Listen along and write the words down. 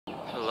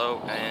Hello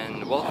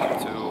and welcome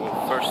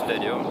to first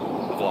video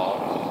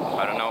vlog.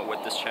 I don't know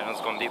what this channel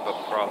is gonna be, but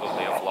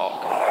probably a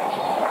vlog.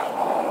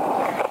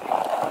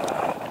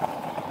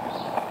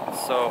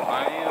 So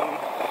I am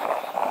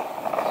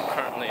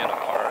currently in a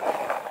park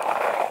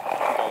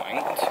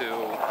going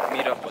to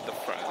meet up with a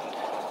friend.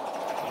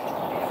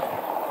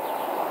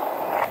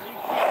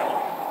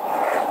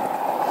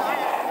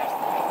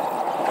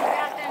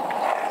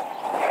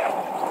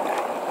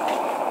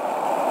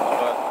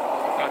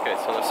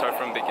 So let's start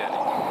from the beginning.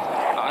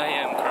 I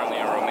am currently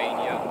in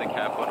Romania, the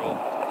capital,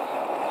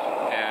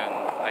 and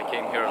I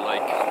came here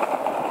like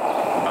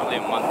probably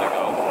a month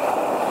ago.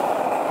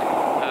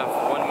 I have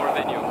one more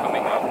video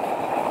coming up,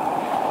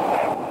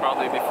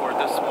 probably before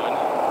this one,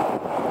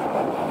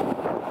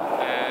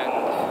 and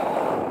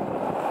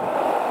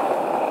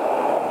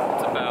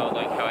it's about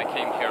like how I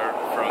came here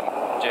from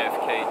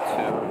JFK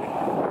to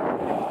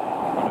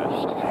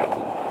Bucharest.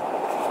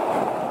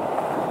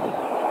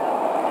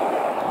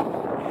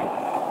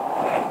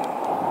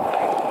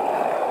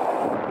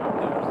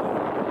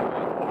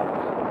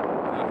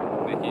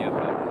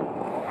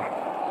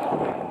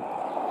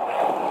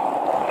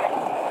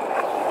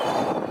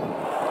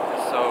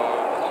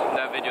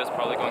 Is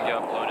probably going to get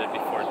uploaded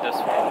before this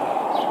one,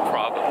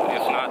 probably.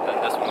 If not, then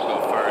this one will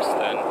go first,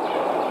 then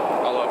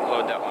I'll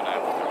upload that one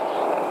after.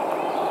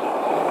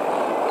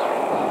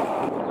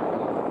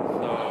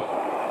 So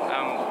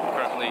I'm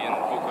currently in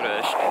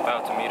Bucharest,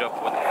 about to meet up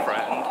with a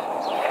friend,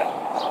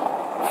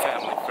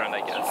 family friend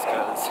I guess,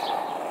 because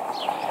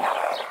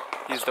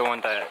he's the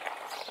one that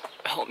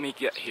helped me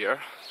get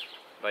here,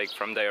 like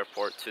from the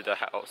airport to the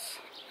house.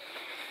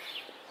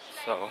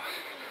 So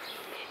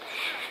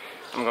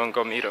I'm gonna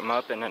go meet him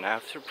up, and then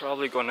after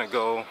probably gonna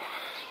go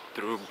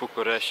through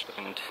Bucharest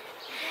and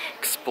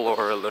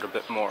explore a little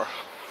bit more.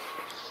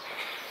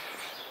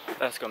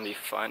 That's gonna be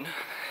fun.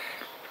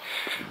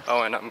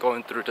 Oh, and I'm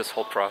going through this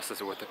whole process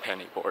with the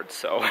penny board,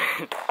 so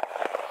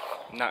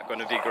not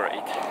gonna be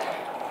great.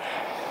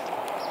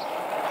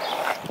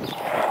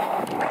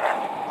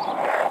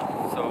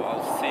 So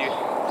I'll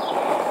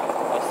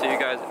see you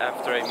guys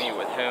after I meet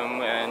with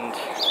him, and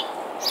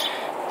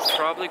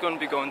probably going to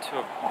be going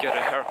to get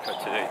a haircut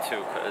today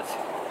too, because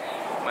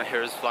my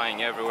hair is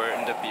flying everywhere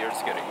and the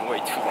beard's getting way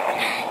too long.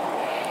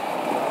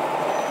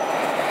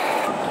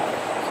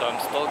 So I'm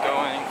still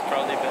going. It's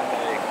probably been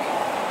like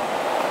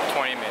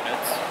 20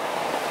 minutes,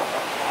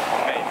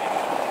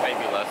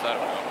 maybe less, I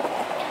don't know.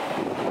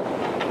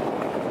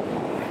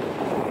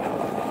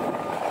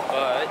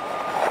 But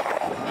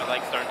my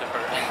leg's starting to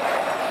hurt.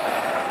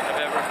 I've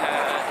ever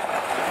had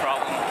the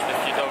problem if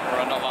you don't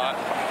run a lot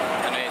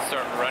and then you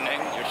start running,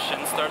 your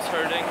shin starts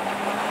hurting.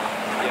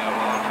 Yeah,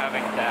 well, I'm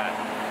having that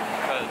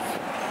because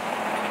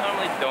I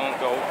normally don't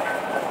go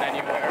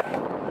anywhere,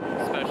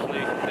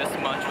 especially this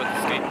much with the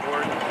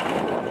skateboard.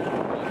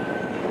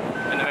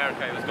 In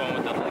America I was going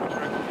with the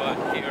electric, but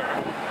here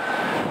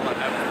I'm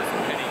having this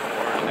penny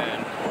board,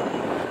 and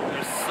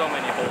there's so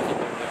many holes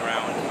all over the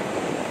ground.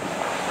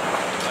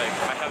 Like,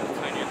 I have a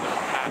tiny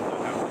little path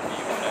I have to be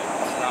on it.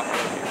 It's not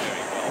working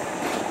very well.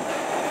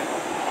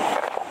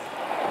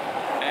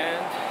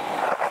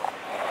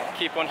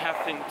 Keep on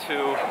having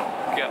to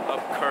get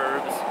up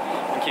curves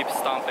and keep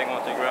stomping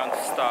on the ground to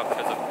stop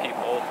because of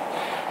people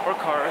or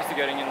cars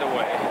getting in the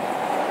way.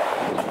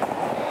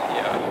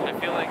 Yeah, I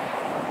feel like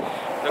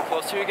the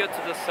closer you get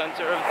to the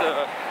center of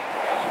the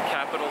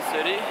capital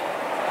city,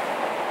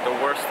 the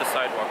worse the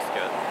sidewalks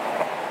get.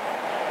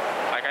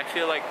 Like, I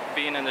feel like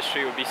being in the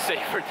street would be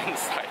safer than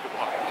the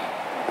sidewalk.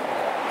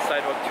 The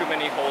sidewalk, too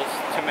many holes,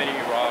 too many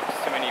rocks,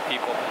 too many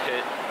people to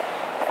hit,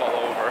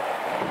 fall over.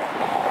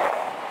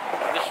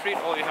 Street,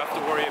 all you have to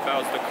worry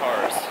about is the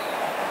cars,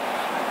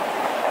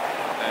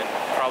 and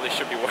probably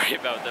should be worried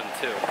about them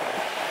too.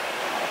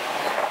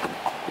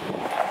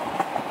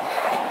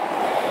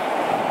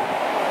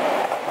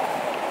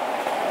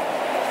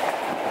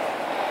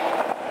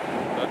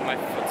 But my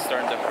foot's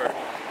starting to hurt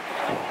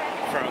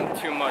from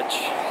too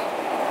much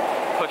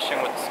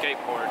pushing with the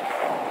skateboard.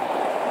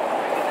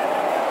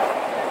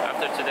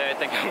 After today, I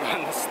think I'm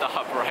going to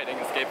stop riding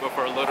a skateboard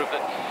for a little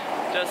bit,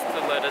 just to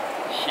let it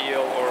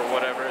heal or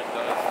whatever it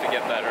does to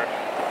get better.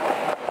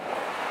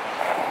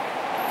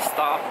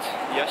 Stopped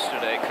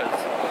yesterday because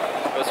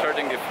it was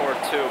hurting before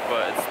too,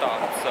 but it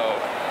stopped, so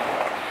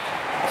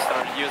I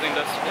started using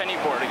this penny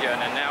board again,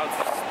 and now it's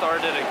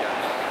started again.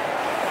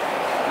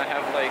 I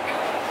have like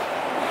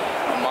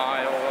a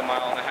mile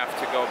and a half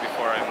to go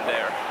before I'm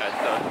there at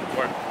the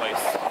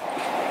workplace.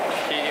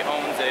 He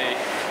owns a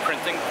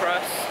printing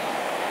press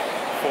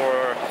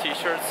for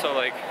t-shirts, so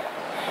like,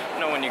 you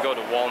know, when you go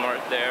to Walmart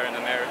there in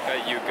America,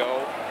 you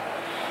go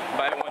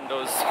buy one of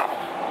those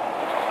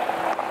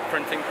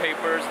printing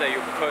papers that you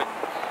put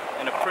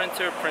in a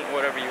printer, print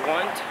whatever you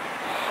want,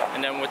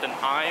 and then with an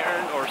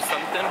iron or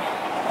something,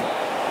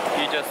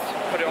 you just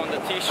put it on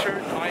the t-shirt,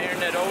 iron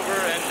it over,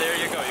 and there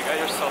you go, you got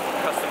yourself a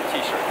custom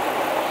t-shirt.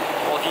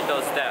 Well, he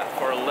does that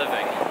for a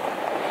living.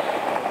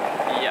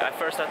 Yeah, at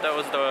first I thought that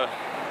was the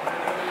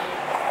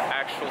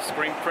actual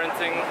screen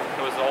printing.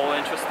 I was all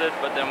interested,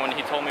 but then when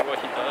he told me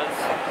what he does,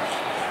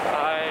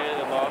 I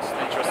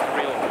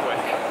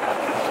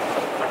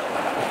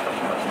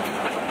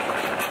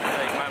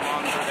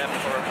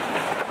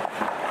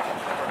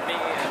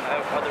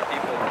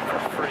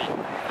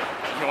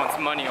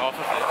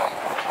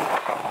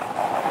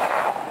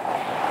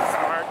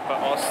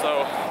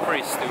So,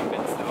 pretty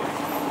stupid, so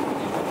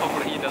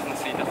hopefully he doesn't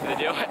see this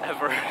video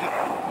ever.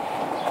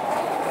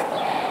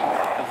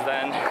 Because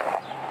then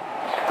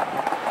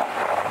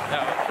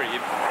that would pretty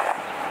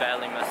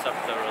badly mess up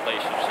the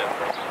relationship.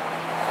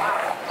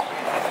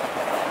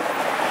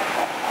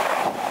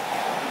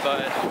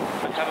 But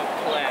I have a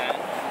plan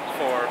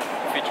for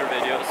future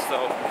videos,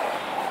 so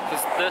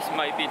this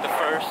might be the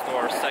first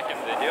or second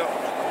video.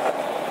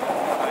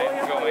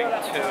 I'm going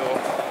to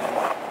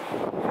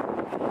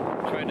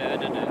try to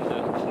edit in the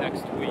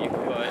next week,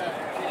 but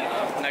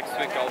next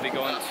week I'll be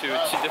going to 2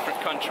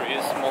 different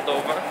countries,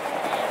 Moldova,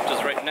 which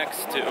is right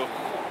next to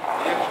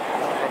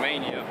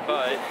Romania,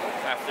 but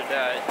after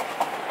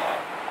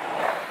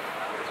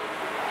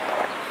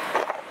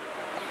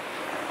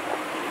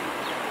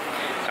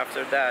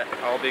that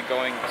I'll be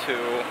going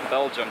to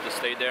Belgium to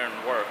stay there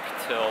and work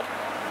till,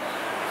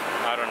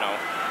 I don't know,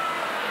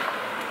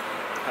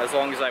 as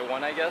long as I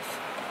want, I guess,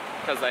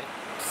 because I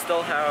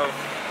still have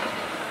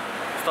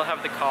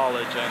the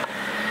college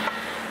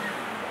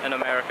in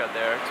America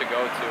there to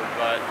go to,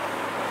 but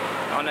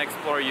I want to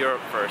explore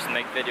Europe first,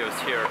 make videos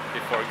here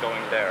before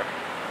going there. I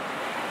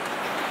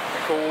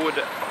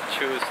could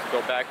choose to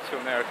go back to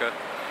America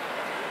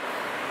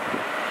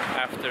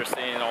after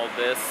seeing all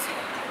this.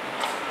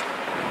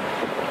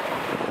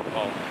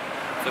 Well,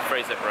 to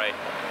phrase it right,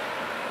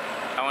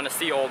 I want to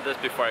see all this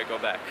before I go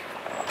back.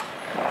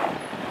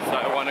 So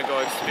I want to go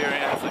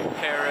experience like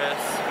Paris.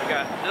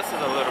 This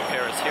is a little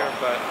Paris here,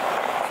 but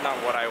it's not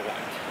what I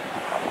want.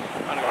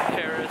 I want to go to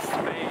Paris,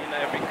 Spain,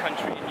 every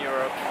country in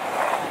Europe.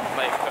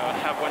 Like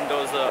have one of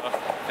those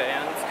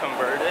vans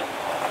converted,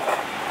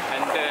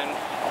 and then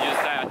use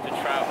that to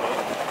travel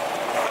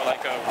for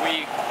like a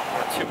week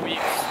or 2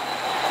 weeks.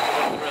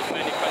 Go through as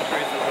many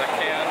countries as I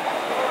can.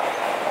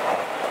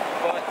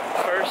 But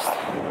first,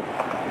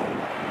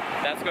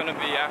 that's going to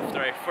be after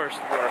I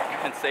first work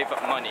and save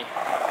up money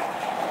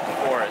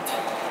for it.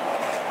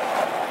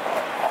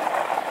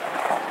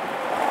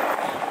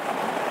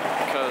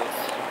 Because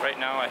right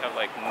now I have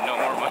like no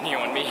more money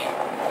on me.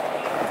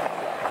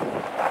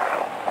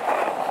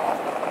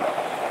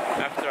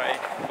 After I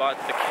bought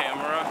the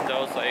camera, that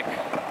was like,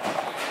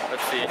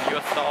 let's see, in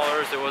US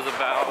dollars it was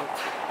about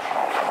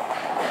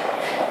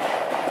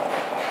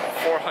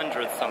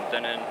 400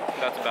 something, and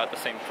that's about the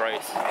same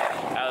price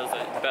as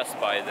at Best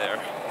Buy there.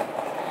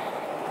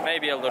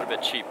 Maybe a little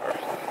bit cheaper.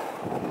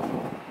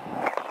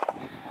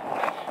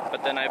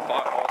 But then I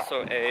bought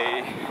also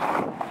a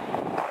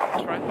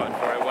tripod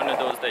for it, one of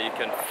those that you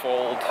can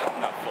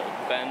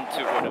bend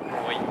to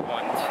whatever way you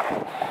want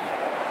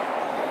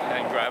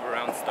and grab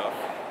around stuff.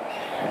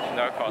 And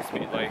that cost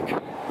me like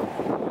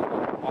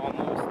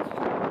almost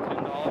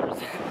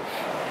 $10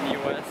 in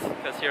US,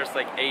 because here it's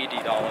like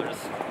 $80.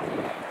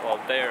 Well,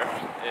 there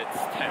it's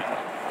 10.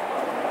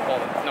 Well,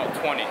 no,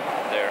 20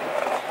 there.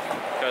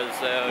 Because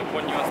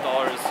 $1 US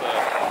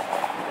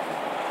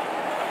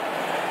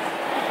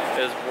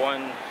is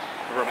 1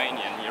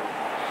 Romanian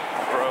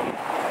euro,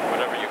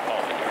 whatever you call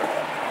it here.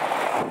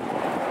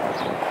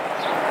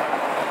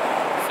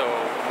 So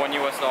 $1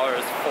 US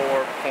is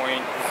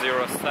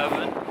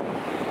 4.07.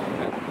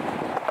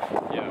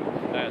 Yeah,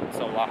 that's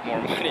a lot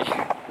more money.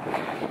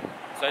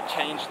 So I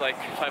changed like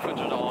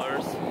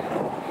 $500.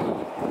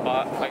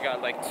 But I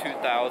got like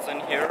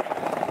 2,000 here.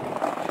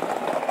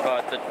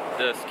 But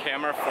this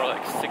camera for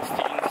like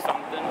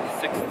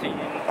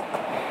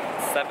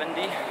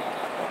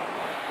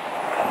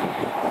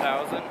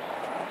 16,000.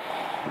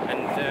 And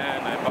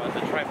then I bought the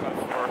tripod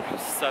for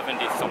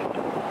 70 some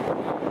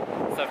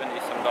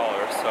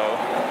dollars, so,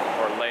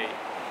 or late.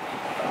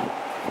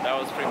 That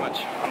was pretty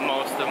much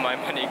most of my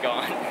money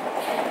gone.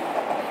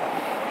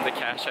 The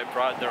cash I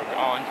brought, they're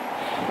gone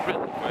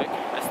really quick.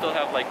 I still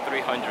have like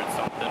 300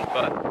 something,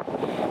 but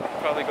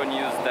probably gonna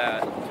use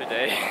that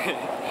today.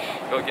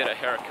 Go get a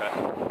haircut.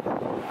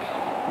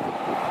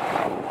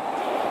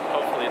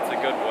 Hopefully it's a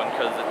good one,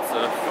 because it's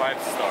a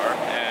 5-star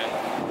and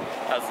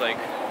has like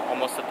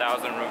almost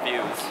 1,000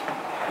 reviews.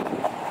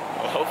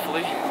 Well,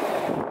 hopefully.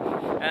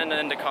 And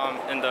in the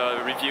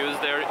reviews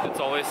there, it's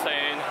always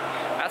saying,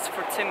 ask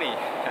for Timmy,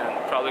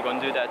 and probably gonna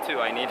do that too.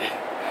 I need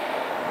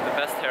the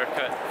best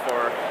haircut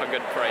for a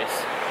good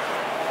price.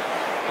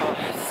 Oh,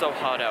 it's so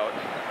hot out.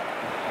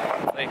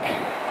 Like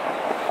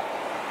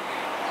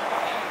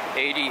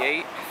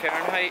 88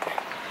 Fahrenheit.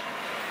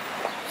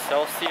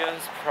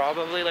 Celsius,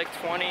 probably like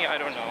 20, I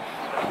don't know.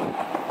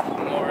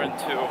 I'm more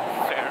into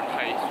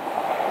Fahrenheit,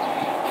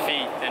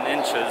 feet and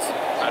inches.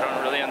 I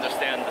don't really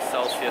understand the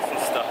Celsius and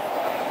stuff.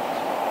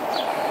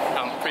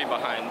 I'm pretty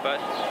behind, but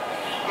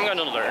I'm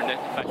gonna learn it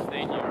if I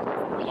stay here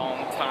for a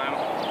long time.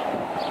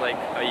 Like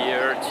a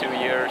year, 2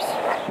 years,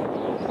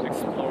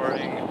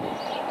 exploring.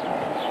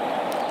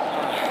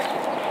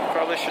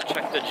 Probably should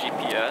check the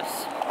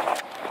GPS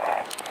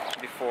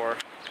before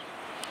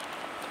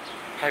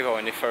I go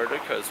any further,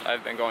 because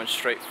I've been going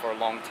straight for a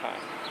long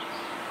time.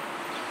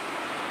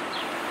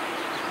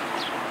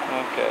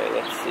 Okay,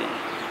 let's see.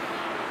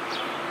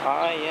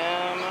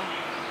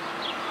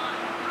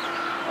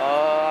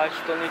 I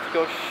still need to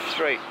go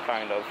straight,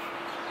 kind of.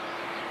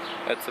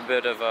 It's a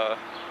bit of a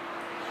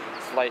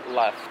slight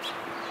left.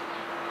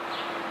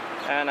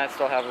 And I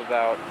still have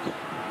about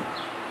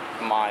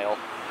a mile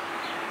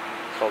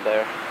till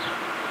there.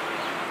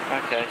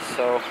 Okay,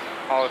 so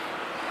I'll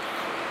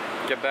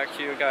get back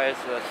to you guys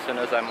as soon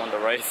as I'm on the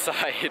right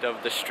side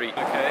of the street.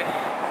 Okay,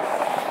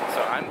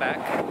 so I'm back.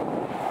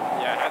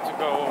 Yeah, I had to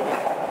go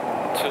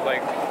to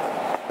like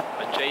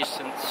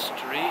adjacent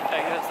street,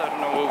 I guess. I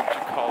don't know what you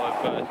call it,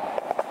 but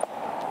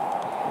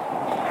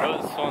it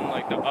was on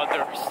like the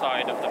other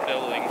side of the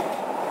building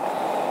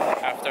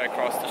after I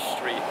crossed the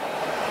street.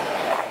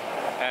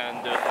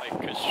 And there's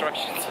like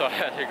construction, so I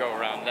had to go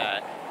around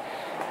that.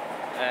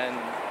 And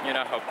you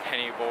know how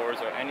penny boards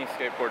or any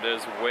skateboard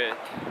is with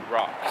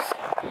rocks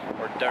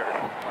or dirt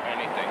or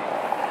anything.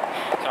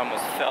 So I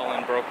almost fell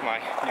and broke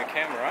my new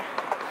camera.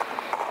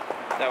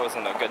 That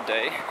wasn't a good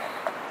day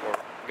or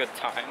good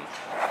time.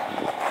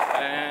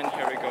 And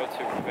here we go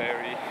to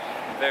very,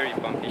 very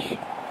bumpy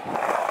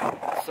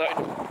side.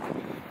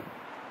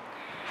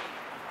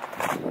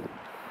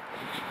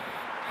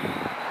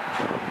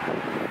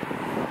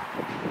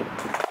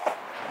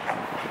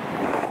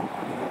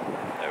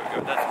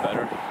 That's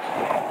better.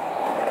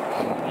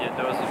 Yeah,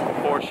 there was a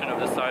portion of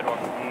the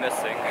sidewalk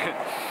missing.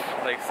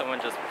 Like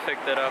someone just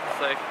picked it up. It's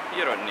like,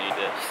 you don't need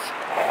this.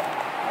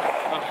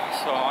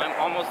 So I'm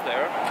almost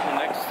there. The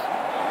next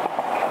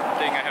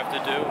thing I have to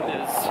do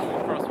is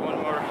cross one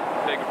more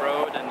big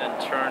road and then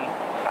turn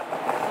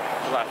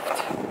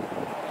left.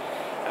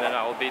 And then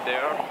I will be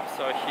there.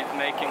 So he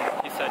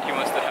said he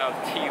wants to have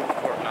tea,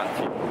 or not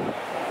tea.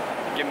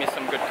 Give me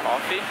some good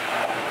coffee.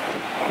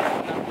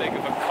 I'm not big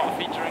of a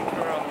coffee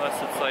drinker unless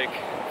it's like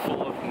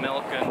full of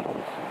milk and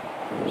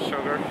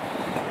sugar.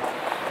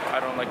 I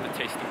don't like the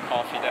taste of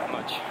coffee that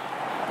much.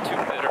 Too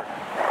bitter.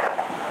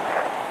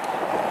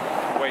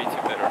 Way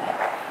too bitter.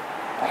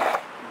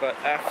 But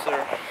after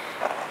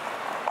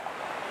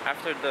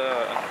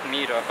the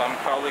meetup, I'm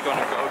probably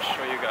gonna go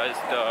show you guys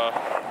the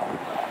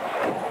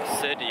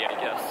city, I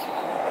guess.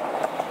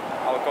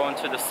 I'll go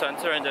into the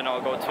center and then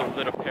I'll go to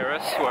Little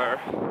Paris, where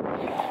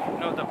you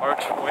know the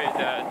archway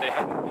that they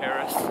have in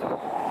Paris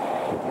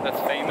that's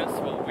famous?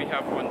 Well, we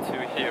have one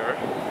too here,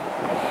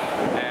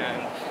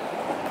 and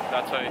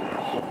that's why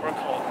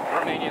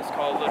Romania is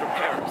called Little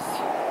Paris.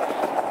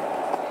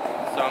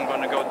 So I'm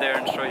gonna go there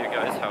and show you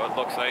guys how it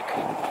looks like,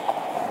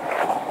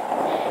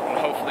 and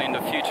hopefully in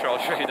the future I'll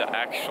show you the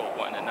actual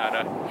one and not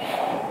a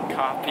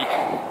copy,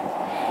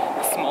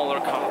 a smaller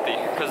copy,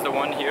 because the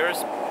one here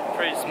is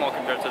pretty small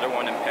compared to the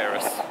one in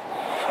Paris,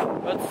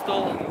 but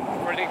still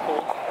pretty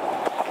cool.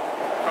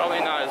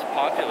 Probably not as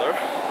popular,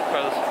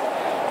 because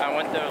I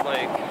went there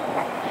like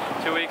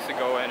 2 weeks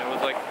ago and it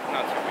was like,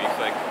 not 2 weeks,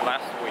 like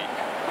last week.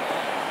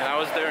 And I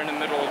was there in the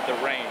middle of the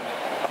rain.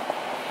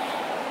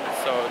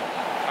 So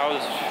I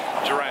was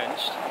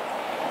drenched.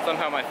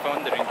 Somehow my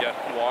phone didn't get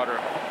water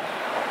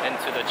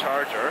into the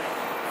charger,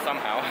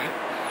 somehow.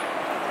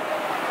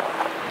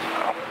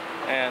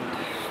 And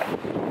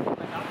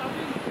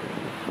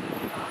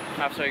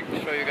after I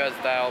show you guys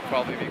that, I'll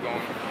probably be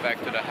going back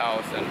to the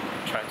house and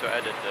trying to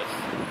edit this.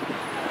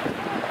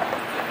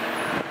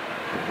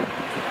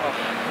 Oh,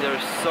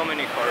 there's so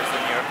many cars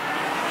in here.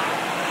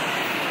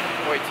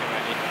 Way too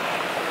many.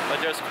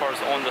 But there's cars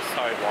on the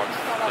sidewalks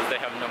because they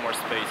have no more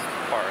space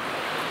to park.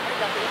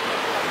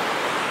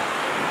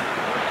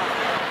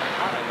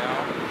 And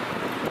now,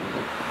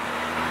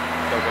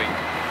 the wait.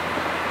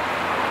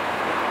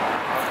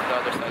 The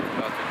other side's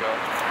about to go.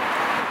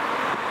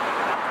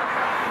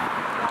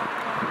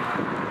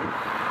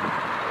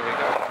 Here we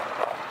go.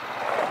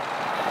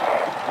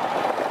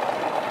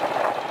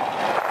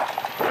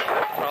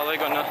 Probably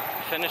gonna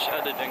finish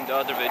editing the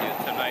other video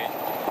tonight,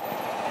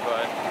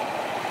 but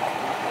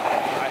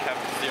I have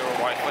zero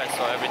Wi-Fi,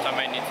 so every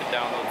time I need to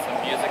download some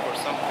music or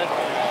something,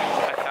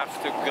 I have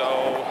to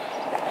go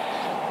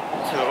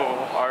to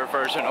our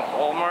version of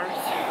Walmart,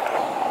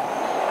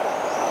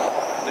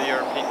 the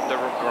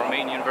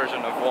Romanian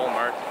version of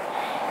Walmart,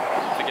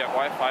 to get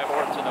Wi-Fi,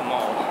 or to the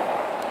mall.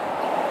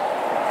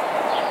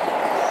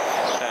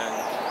 And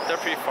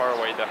they're pretty far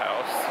away, the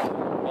house.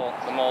 Well,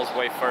 the mall's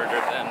way further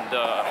than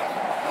the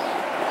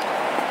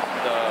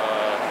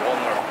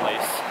Walmart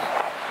place.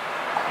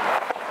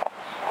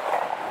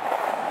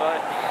 But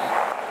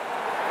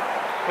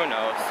who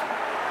knows?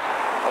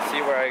 I'll see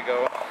where I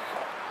go.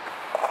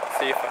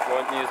 See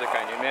what music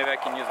I need. Maybe I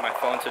can use my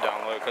phone to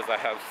download because I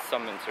have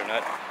some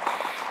internet.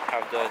 I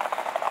have the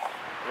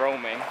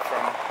roaming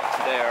from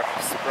there,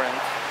 Sprint.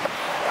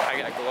 I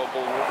got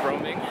global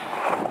roaming.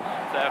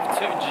 So I have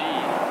 2G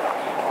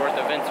worth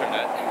of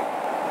internet.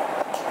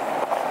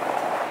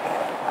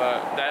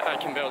 But that I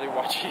can barely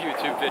watch a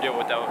YouTube video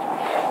without,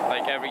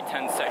 like, every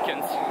 10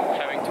 seconds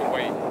having to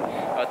wait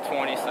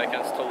 20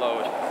 seconds to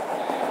load.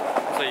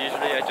 So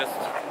usually I just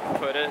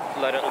put it,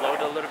 let it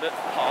load a little bit,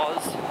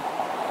 pause,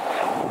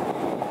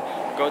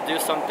 go do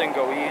something,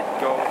 go eat,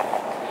 go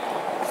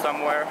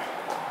somewhere,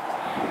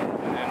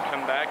 and then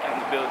come back,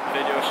 and the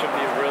video should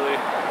be really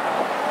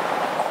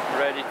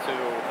ready to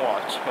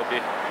watch. It'll be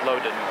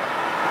loaded more.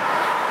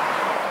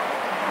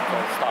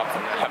 full stops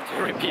and I have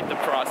to repeat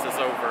the process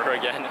over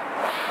again.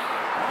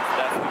 So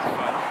that's not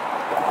fun.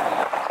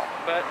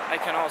 But I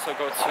can also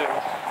go to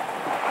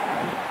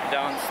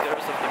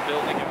downstairs of the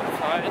building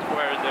outside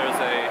where there's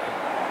a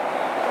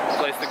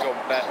place to go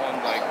bet on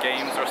like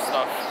games or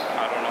stuff.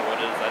 I don't know what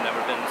it is, I've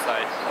never been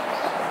inside.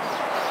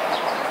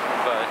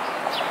 But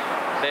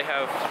they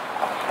have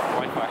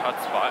Wi-Fi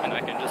hotspot and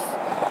I can just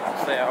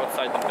stay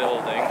outside the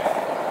building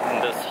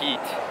in this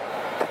heat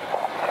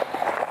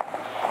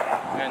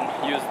and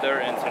use their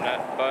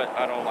internet, but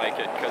I don't like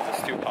it because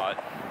it's too hot.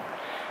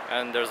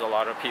 And there's a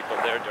lot of people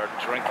there, they're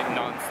drinking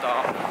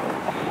non-stop,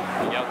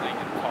 yelling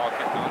and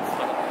talking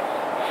non-stop.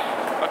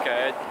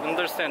 Okay, I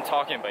understand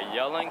talking, but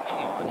yelling?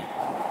 Come on.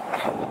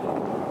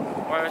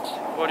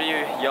 What are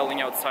you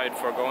yelling outside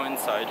for? Go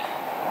inside.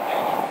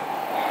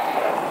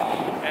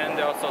 And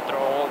they also throw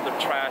all the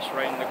trash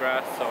right in the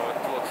grass, so it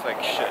looks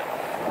like shit.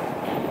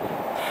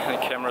 The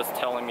camera's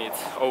telling me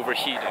it's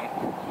overheating.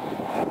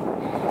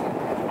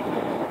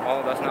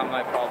 Oh, that's not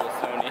my problem,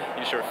 Sony.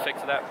 You should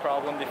fix that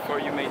problem before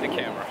you made the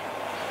camera.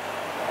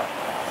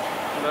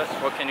 But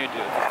what can you do?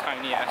 It's a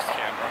tiny ass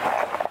camera.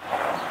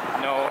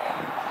 No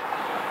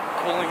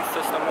cooling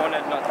system on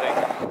it, nothing.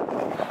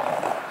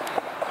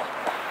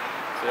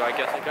 So I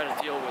guess I gotta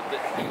deal with it.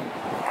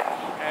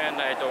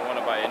 And I don't want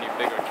to buy any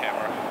bigger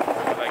camera.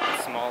 Like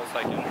the small, so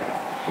I can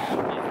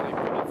easily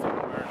put it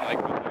somewhere in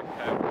like my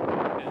backpack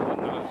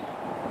and not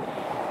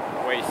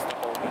waste a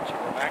whole bunch of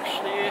room.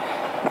 Actually,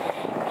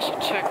 I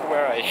should check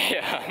where I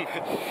am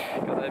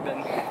because I've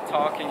been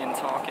talking and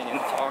talking and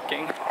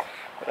talking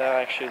without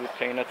actually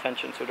paying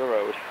attention to the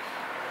road.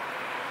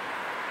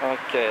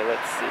 Okay,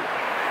 let's see.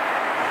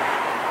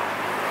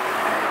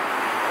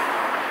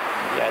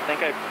 Yeah, I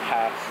think I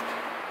passed.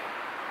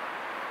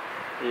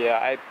 Yeah,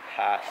 I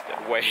passed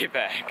it way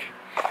back.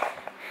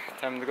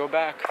 Time to go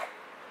back.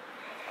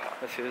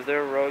 Let's see, is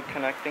there a road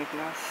connecting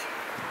us?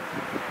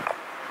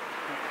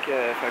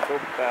 Okay, if I go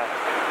back.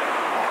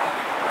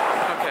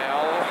 Okay,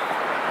 I'll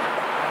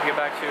get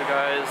back to you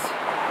guys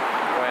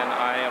when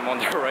I am on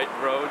the right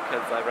road,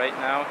 because right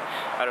now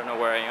I don't know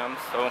where I am,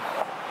 so I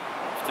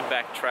have to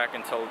backtrack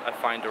until I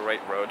find the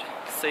right road.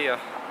 See ya.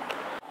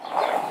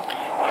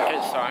 Okay,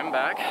 so I'm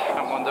back.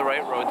 I'm on the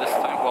right road this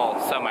time. Well,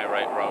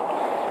 semi-right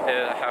road.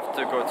 I have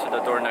to go to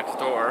the door next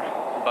door,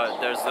 but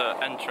there's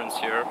an entrance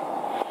here,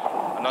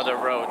 another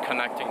road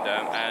connecting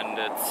them, and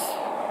it's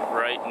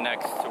right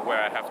next to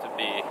where I have to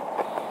be.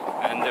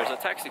 And there's a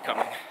taxi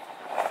coming.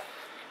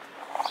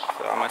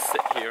 So I'm gonna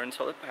sit here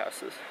until it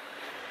passes.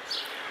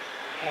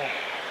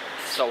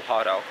 So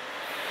hot out.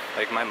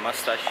 Like my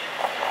mustache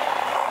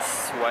is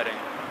sweating.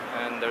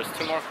 And there's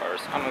two more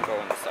cars. I'm gonna go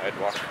on the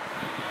sidewalk.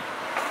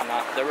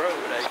 Not the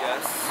road, I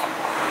guess.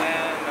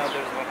 And no,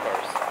 there's no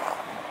cars.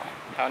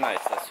 How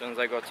nice, as soon as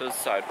I go to the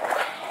sidewalk.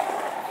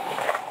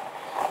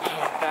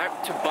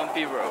 Back to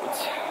bumpy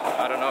roads.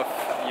 I don't know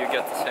if you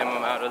get the same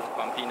amount of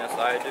bumpiness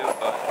I do,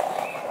 but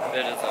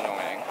it is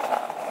annoying.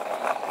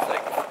 It's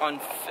like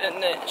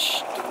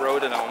unfinished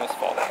road and I almost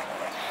fall.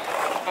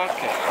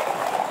 Okay.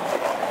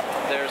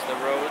 There's the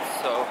road,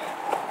 so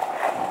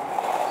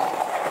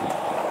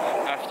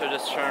after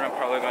this turn I'm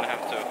probably gonna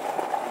have to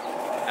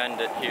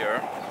end it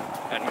here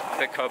and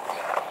pick up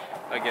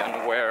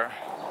again where.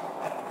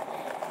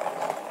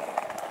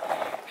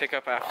 Pick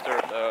up after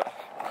the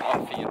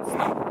coffee and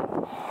stuff.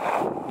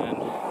 And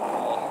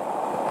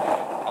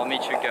I'll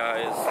meet you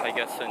guys, I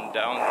guess, in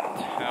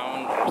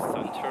downtown or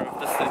center of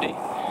the city.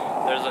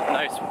 There's a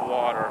nice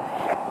water,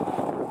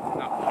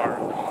 not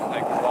park,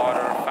 like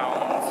water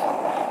fountains,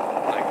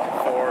 like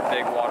 4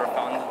 big water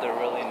fountains. They're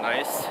really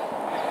nice.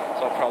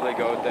 So I'll probably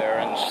go there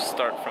and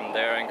start from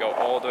there and go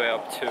all the way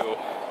up to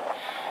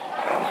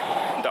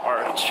the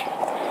arch,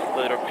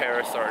 Little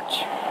Paris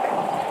Arch.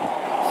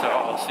 So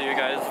I'll see you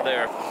guys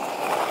there.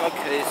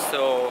 Okay,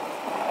 so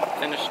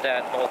finished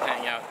that whole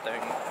hangout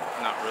thing.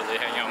 Not really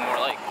hangout, more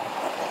like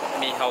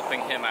me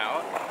helping him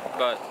out.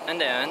 But in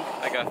the end,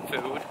 I got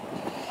food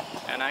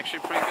and actually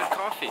pretty good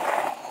coffee.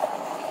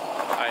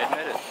 I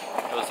admit it.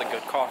 It was a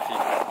good coffee.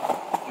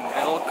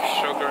 Milk,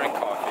 sugar, and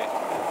coffee.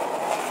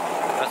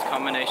 Best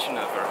combination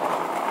ever.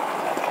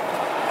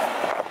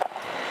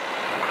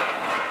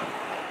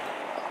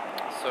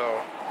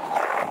 So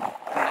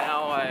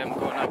now I am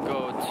gonna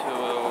go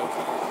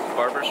to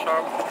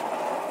barbershop.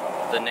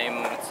 The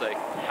name is like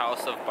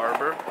House of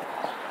Barber,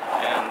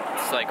 and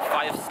it's like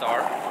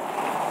 5-star.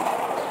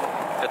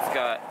 It's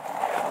got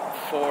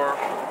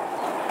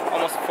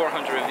almost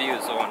 400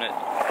 reviews on it,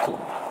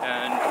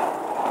 and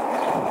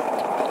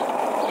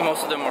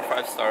most of them are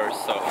 5 stars.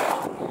 So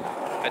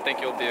I think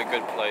it'll be a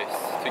good place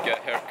to get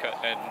a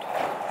haircut and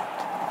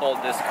all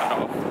this cut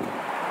off.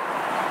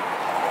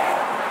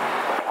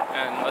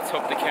 And let's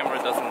hope the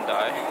camera doesn't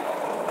die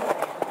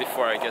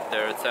before I get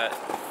there. It's at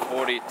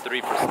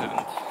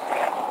 43%.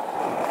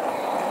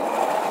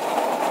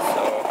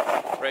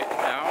 Right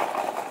now,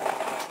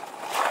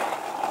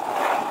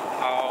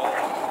 I'll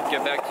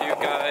get back to you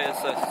guys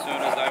as soon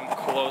as I'm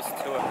close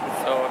to it.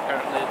 So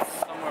apparently it's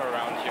somewhere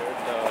around here,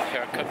 the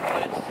haircut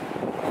place,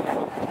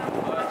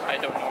 but I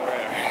don't know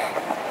where.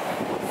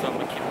 So I'm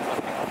gonna keep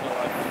looking until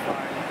I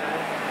find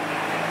it.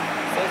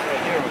 It says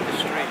right here on the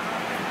street.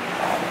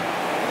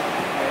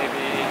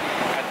 Maybe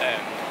at the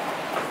end.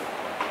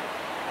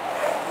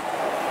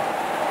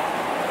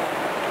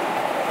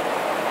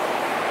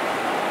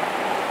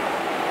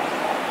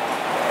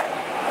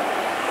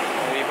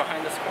 Maybe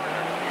behind this corner.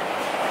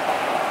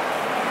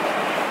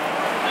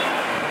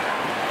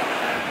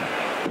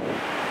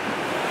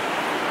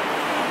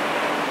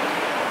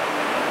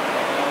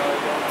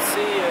 I don't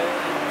see it.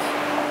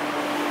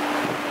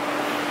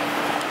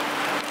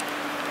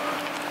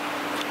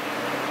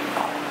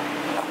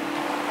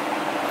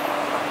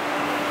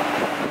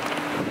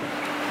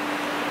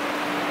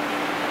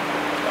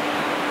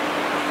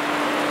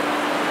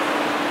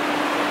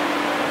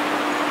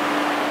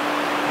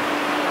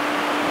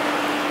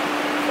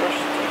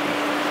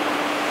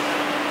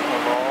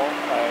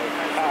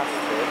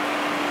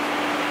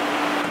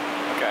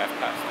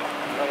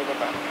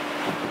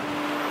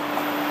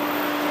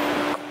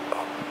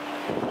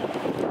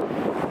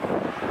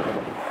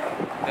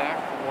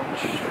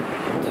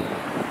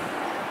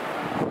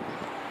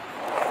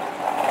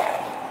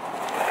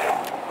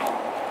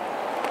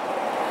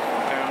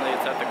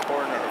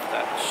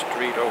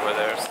 Street over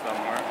there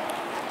somewhere.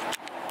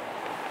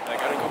 I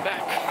gotta go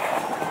back.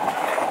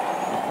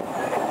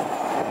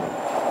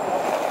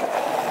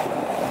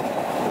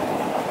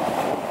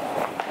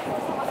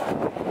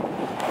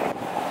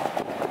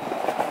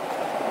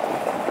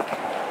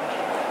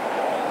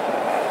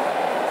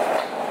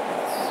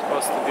 It's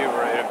supposed to be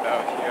right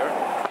about here.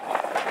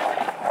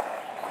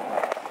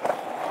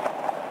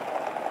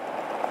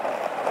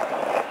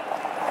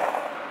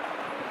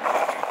 I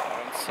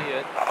don't see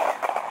it.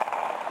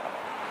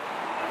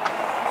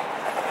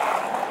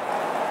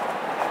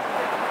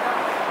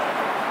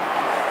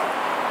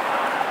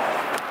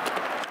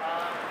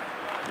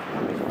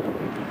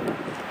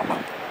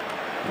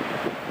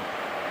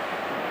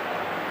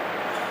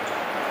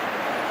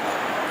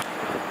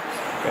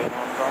 Okay,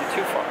 now I'm gone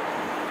too far.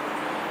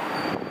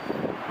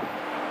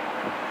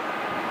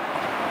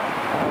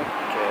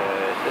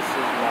 Okay, this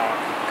is not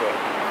good.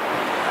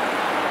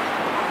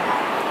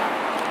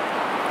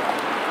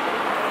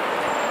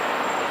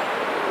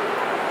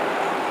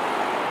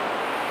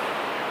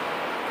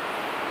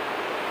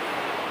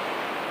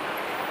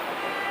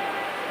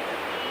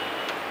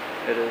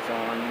 It is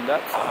on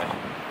that side.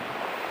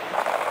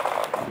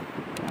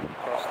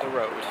 Across the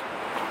road.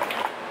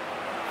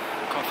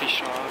 Coffee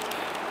shop.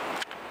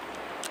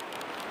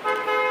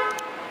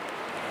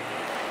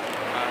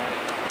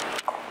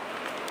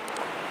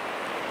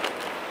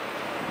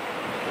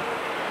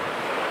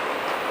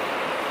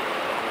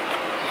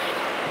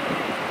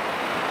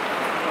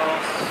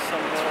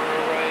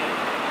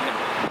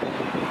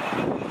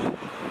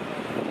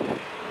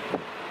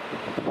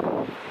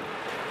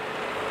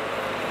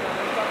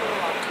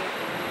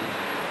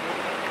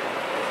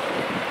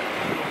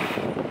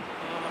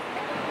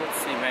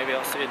 Maybe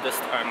I'll see it this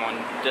time on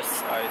this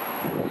side.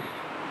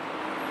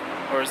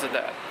 Or is it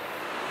that?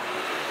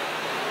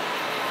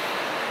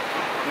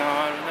 No,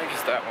 I don't think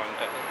it's that one.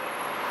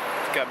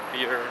 It's got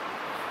beer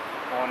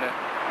on it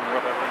or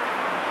whatever.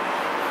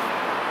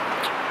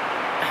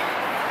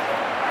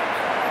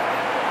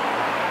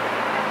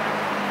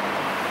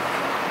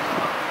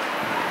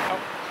 Oh,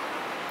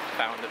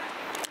 found it.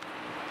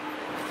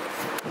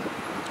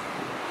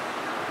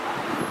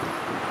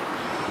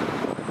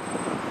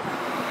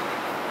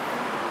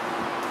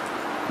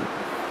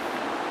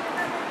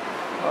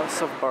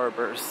 Lots of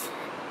barbers.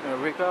 There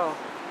we go.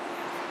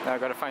 Now I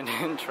gotta find the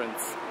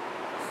entrance.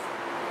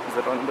 Is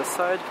it on this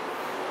side?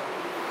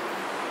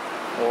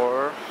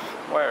 Or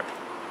where?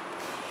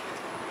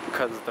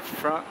 Because the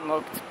front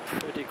looked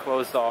pretty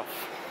closed off.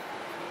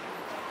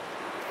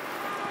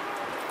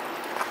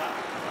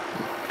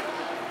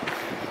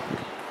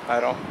 I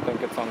don't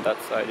think it's on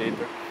that side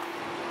either.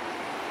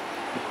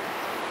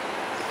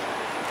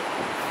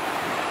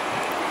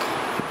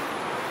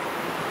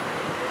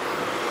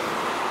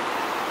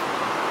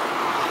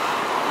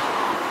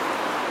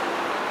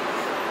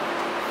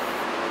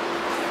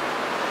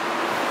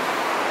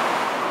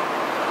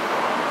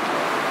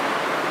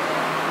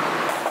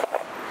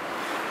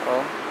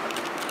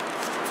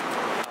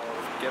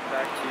 Get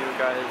back to you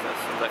guys as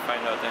soon as I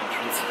find out the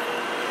entrance.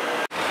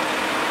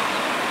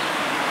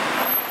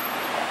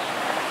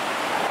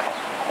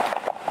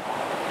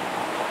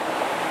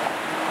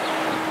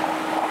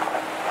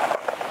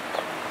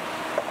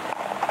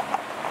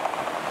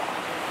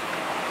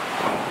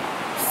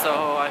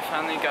 So I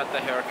finally got the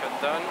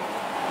haircut done.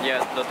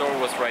 Yeah, the door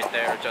was right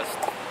there, just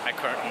I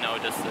couldn't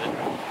notice it.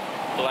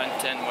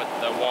 Blend in with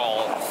the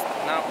walls.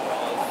 Not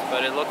walls,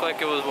 but it looked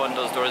like it was one of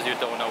those doors you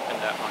don't open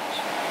that much.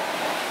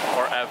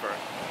 Or ever.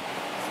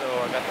 So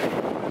I got the,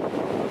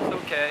 it's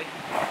okay.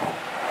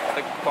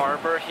 The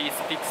barber, he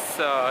speaks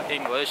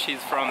English.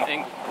 He's from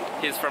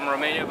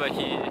Romania, but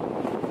he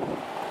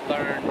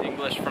learned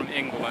English from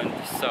England.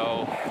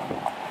 So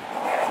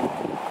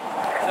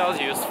that was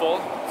useful.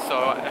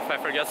 So if I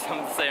forget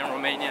something to say in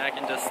Romanian, I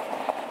can just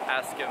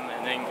ask him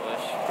in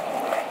English.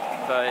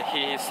 But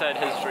he said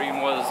his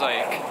dream was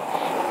like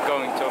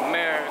going to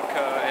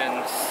America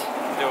and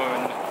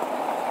doing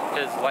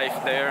his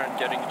life there and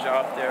getting a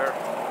job there.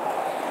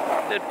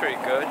 Did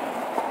pretty good.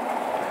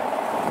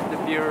 The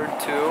beard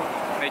too,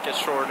 make it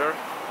shorter.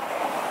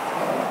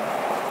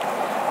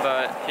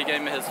 But he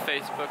gave me his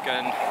Facebook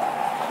and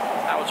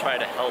I will try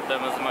to help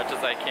him as much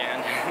as I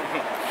can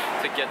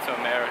to get to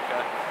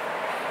America.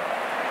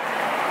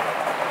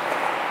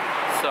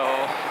 So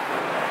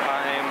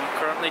I'm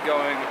currently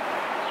going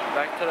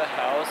back to the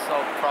house.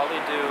 I'll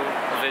probably do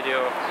a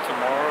video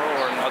tomorrow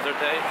or another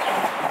day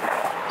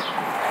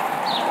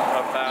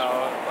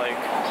about like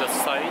the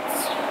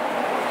sights,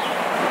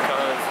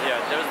 because yeah,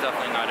 there's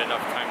definitely not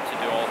enough time to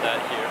do all that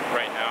here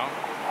right now,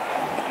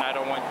 and I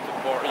don't want to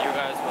bore you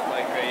guys with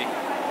like a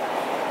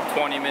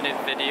 20-minute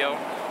video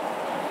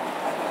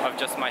of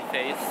just my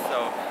face,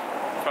 so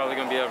it's probably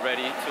gonna be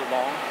already too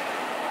long.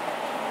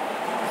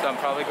 So I'm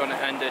probably gonna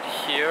end it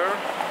here,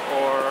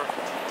 or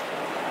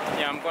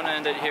yeah, I'm gonna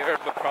end it here,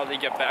 but probably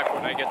get back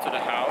when I get to the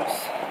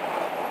house.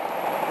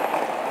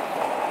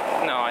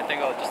 No, I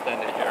think I'll just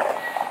end it here.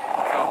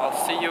 So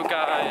I'll see you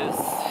guys,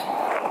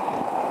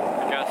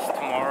 I guess,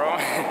 tomorrow.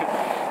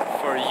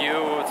 For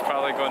you, it's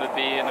probably going to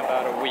be in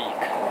about a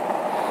week,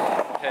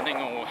 depending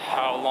on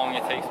how long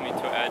it takes me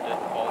to edit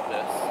all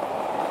this.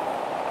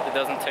 If it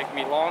doesn't take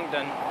me long,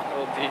 then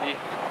it'll be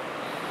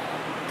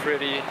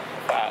pretty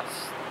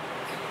fast.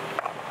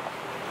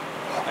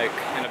 Like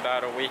in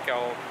about a week,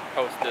 I'll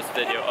post this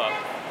video up.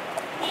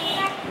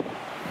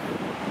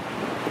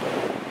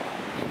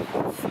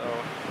 So,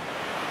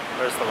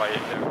 where's the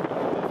light there?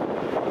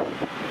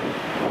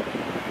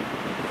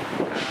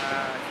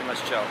 Too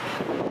much gel.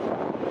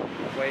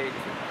 Way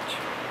too much.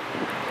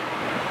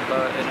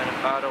 But in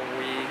about a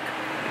week,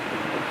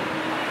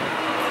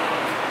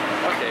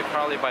 okay,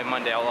 probably by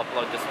Monday I'll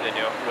upload this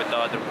video with the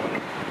other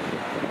one.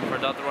 For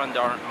the other one,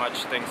 there aren't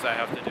much things I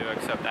have to do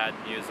except add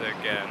music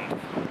and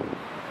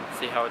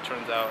see how it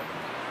turns out,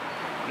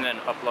 and then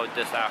upload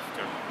this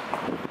after.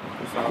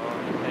 So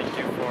thank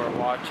you for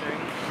watching,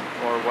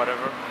 or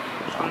whatever.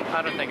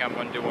 I don't think I'm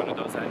going to do one of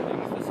those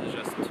endings. This is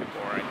just too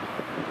boring.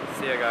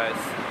 See you guys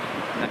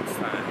next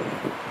time.